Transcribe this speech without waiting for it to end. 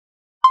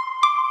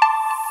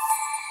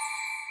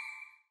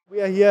We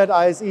are here at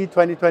ISE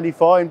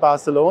 2024 in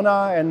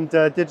Barcelona, and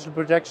Digital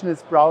Projection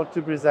is proud to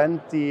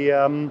present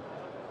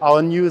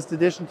our newest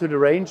addition to the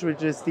range,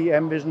 which is the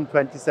mVision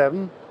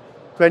 27.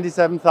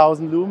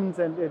 27,000 lumens,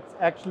 and it's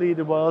actually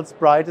the world's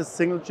brightest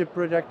single chip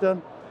projector,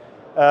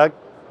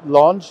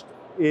 launched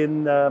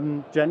in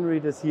January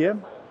this year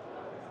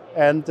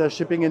and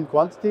shipping in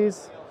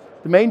quantities.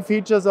 The main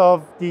features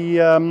of the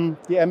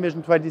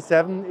mVision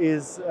 27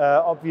 is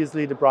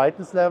obviously the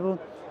brightness level,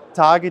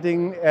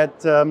 targeting at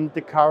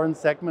the current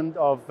segment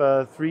of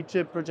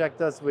 3-chip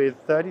projectors with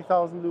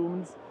 30,000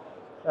 lumens.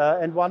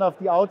 And one of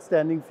the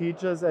outstanding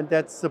features, and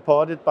that's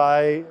supported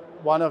by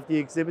one of the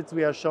exhibits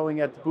we are showing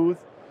at the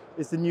booth,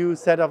 is the new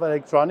set of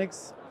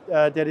electronics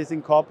that is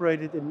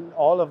incorporated in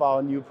all of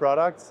our new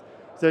products.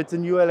 So it's a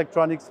new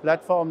electronics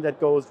platform that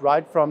goes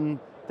right from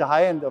the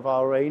high end of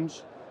our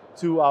range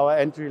to our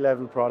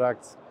entry-level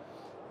products.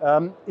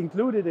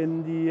 Included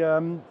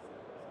in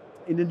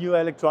the new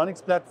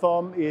electronics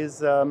platform is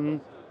the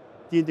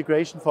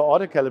integration for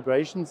auto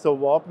calibration, so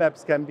warp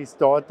maps can be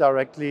stored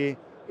directly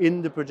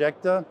in the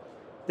projector.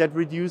 That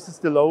reduces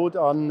the load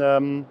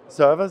on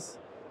servers,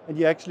 and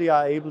you actually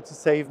are able to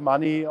save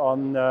money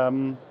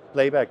on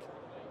playback.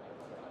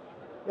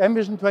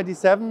 mVision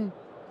 27,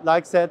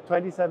 like said,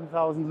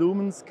 27,000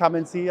 lumens. Come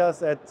and see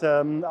us at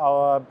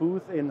our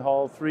booth in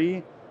Hall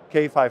 3,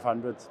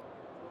 K500.